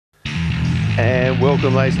And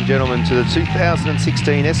welcome, ladies and gentlemen, to the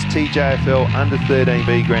 2016 STJFL Under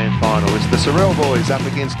 13B Grand Final. It's the Sorell boys up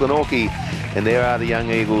against Glenorchy, and there are the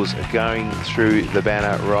young Eagles going through the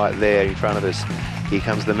banner right there in front of us. Here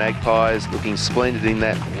comes the Magpies, looking splendid in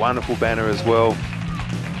that wonderful banner as well.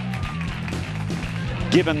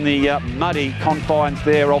 Given the muddy confines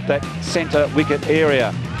there of that centre wicket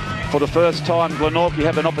area. For the first time, Glenorchy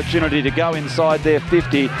have an opportunity to go inside their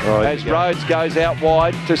 50 as Rhodes goes out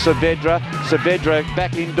wide to Saavedra. Saavedra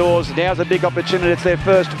back indoors. Now's a big opportunity. It's their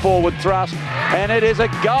first forward thrust. And it is a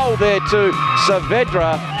goal there to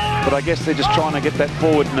Saavedra. But I guess they're just trying to get that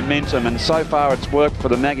forward momentum. And so far it's worked for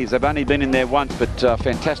the Maggies. They've only been in there once, but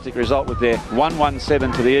fantastic result with their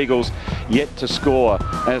 117 to the Eagles, yet to score.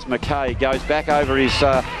 As McKay goes back over his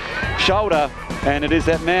shoulder. And it is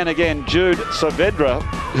that man again, Jude Saavedra,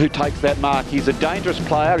 who takes that mark. He's a dangerous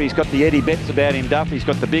player. He's got the Eddie Betts about him, Duff. He's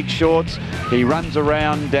got the big shorts. He runs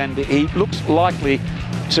around and he looks likely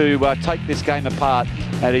to take this game apart.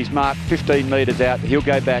 And he's marked 15 metres out. He'll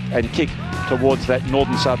go back and kick towards that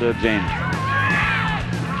northern suburbs end.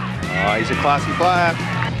 Oh, he's a classy player.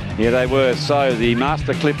 Yeah, they were. So the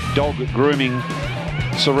Master Clip dog grooming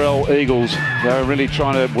Sorell Eagles, they're really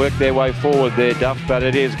trying to work their way forward there, Duff, but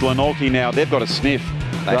it is Glenorchy now. They've got a sniff.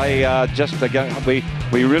 They just,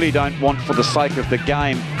 we really don't want, for the sake of the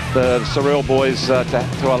game, the Sorell boys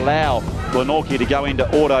to allow Glenorchy to go into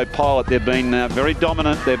autopilot. They've been very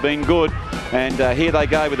dominant, they've been good, and here they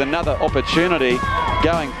go with another opportunity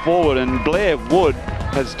going forward, and Blair Wood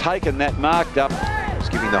has taken that mark up. He's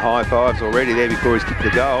giving the high fives already there before he's kicked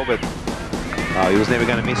the goal, but he was never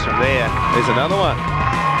going to miss from there. There's another one.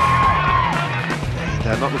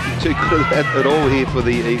 They're not looking too good at all here for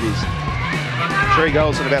the Eagles. 3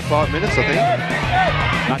 goals in about 5 minutes, I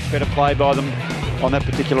think. Much better play by them on that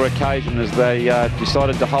particular occasion as they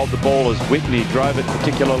decided to hold the ball as Whitney drove it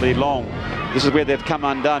particularly long. This is where they've come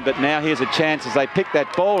undone, but now here's a chance as they pick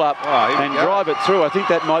that ball up and drive it through. I think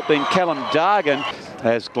that might have been Callum Dargan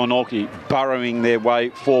as Glenorchy burrowing their way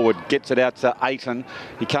forward. Gets it out to Aiton.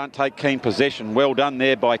 He can't take keen possession. Well done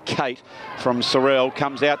there by Kate from Sorell.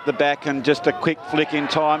 Comes out the back and just a quick flick in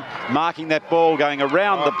time. Marking that ball going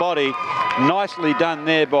around the body. Nicely done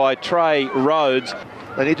there by Trey Rhodes.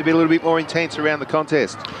 They need to be a little bit more intense around the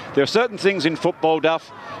contest. There are certain things in football,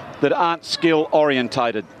 Duff, that aren't skill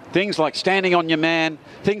orientated. Things like standing on your man,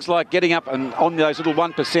 things like getting up and on those little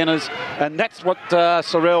 1%ers, and that's what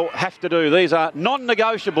Sorell have to do. These are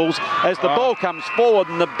non-negotiables as the ball comes forward,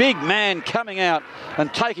 and the big man coming out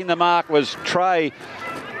and taking the mark was Trey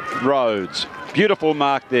Rhodes. Beautiful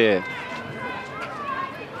mark there.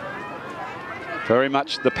 Very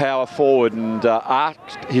much the power forward, and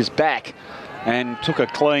arched his back and took a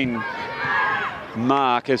clean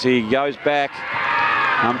mark as he goes back.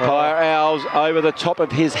 Umpire Owls over the top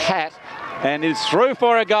of his hat and is through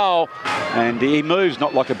for a goal. And he moves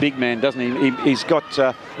not like a big man, doesn't he? He's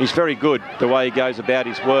very good the way he goes about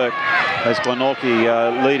his work. As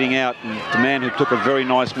Glenorchy leading out, and the man who took a very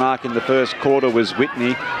nice mark in the first quarter was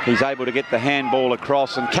Whitney. He's able to get the handball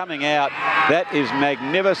across and coming out. That is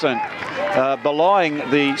magnificent. Belying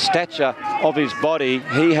the stature of his body,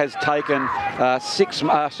 he has taken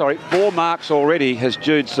 4 marks already, has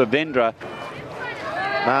Jude Saavedra.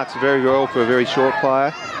 Marks very well for a very short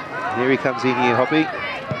player. Here he comes in here, Hoppy.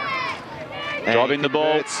 Driving the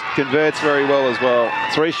ball. Converts very well as well.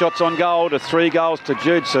 3 shots on goal to 3 goals to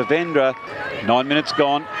Jude Saavedra. 9 minutes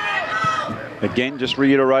gone. Again, just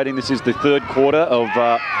reiterating, this is the third quarter of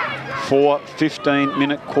 4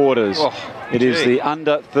 15-minute quarters. It is the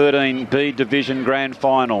Under 13B Division Grand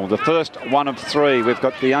Final, the first one of 3. We've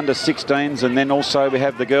got the Under 16s, and then also we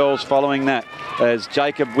have the girls following that as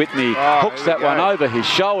Jacob Whitney hooks that one over his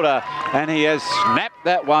shoulder, and he has snapped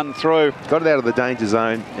that one through. Got it out of the danger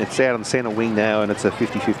zone. It's out on the centre wing now, and it's a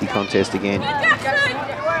 50-50 contest again.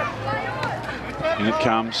 In it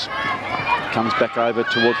comes. Comes back over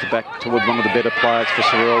towards one of the better players for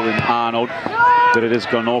Sorell in Arnold. But it is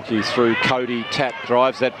Glenorchy through Cody Tapp,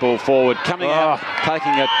 drives that ball forward. Coming out,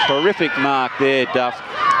 taking a terrific mark there, Duff,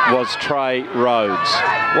 was Trey Rhodes.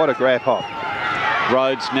 What a grab hop.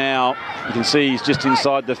 Rhodes now, you can see he's just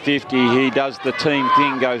inside the 50. He does the team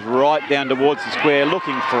thing, goes right down towards the square,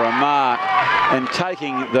 looking for a mark. And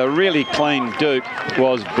taking the really clean dupe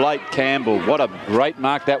was Blake Campbell. What a great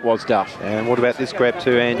mark that was, Duff. And what about this grab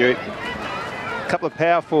too, Andrew? A couple of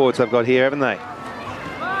power forwards they've got here, haven't they?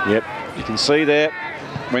 Yep, you can see there.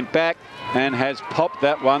 Went back and has popped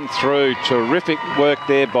that one through. Terrific work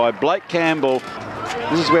there by Blake Campbell.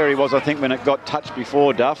 This is where he was, I think, when it got touched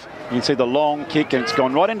before, Duff. You can see the long kick and it's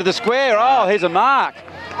gone right into the square. Oh, here's a mark.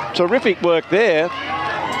 Terrific work there.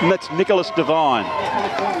 that's Nicholas Devine.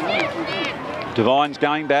 Devine's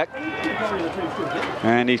going back,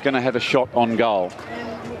 and he's going to have a shot on goal.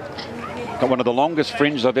 Got one of the longest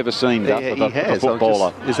fringes I've ever seen, Duff, of a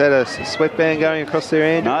footballer. Is that a sweatband going across there,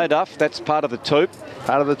 Andrew? No, Duff, that's part of the toop.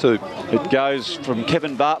 Part of the toop. It goes from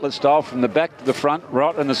Kevin Bartlett style, from the back to the front,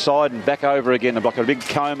 right on the side and back over again, like a big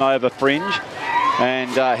comb over fringe. And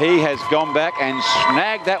he has gone back and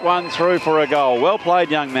snagged that one through for a goal. Well played,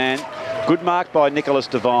 young man. Good mark by Nicholas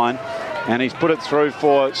Devine. And he's put it through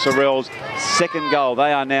for Sorell's second goal.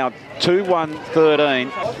 They are now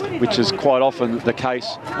 2-1-13, which is quite often the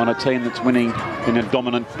case on a team that's winning in a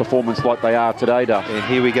dominant performance like they are today, Duff. And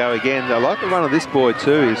here we go again. I like the run of this boy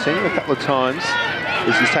too. He's seen him a couple of times.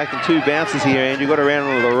 He's taken 2 bounces here, Andrew. Got around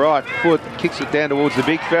on the right foot, kicks it down towards the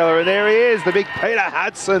big fella, and there he is, the big Peter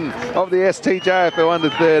Hudson of the STJFL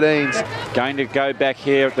under-13s. Going to go back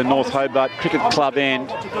here at the North Hobart Cricket Club end.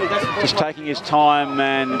 Just taking his time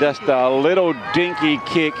and just a little dinky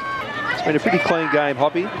kick. It's been a pretty clean game,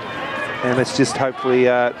 Hoppy. And let's just hopefully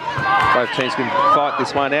both teams can fight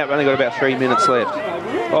this one out. We've only got about 3 minutes left.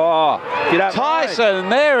 Oh, get up. Tyson,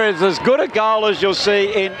 there is as good a goal as you'll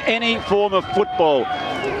see in any form of football.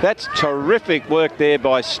 That's terrific work there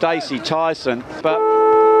by Stacey Tyson. But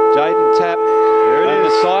Jaden Tapp, and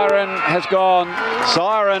the siren has gone.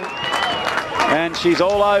 Siren, and she's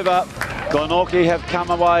all over. Glenorchy have come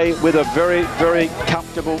away with a very, very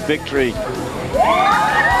comfortable victory.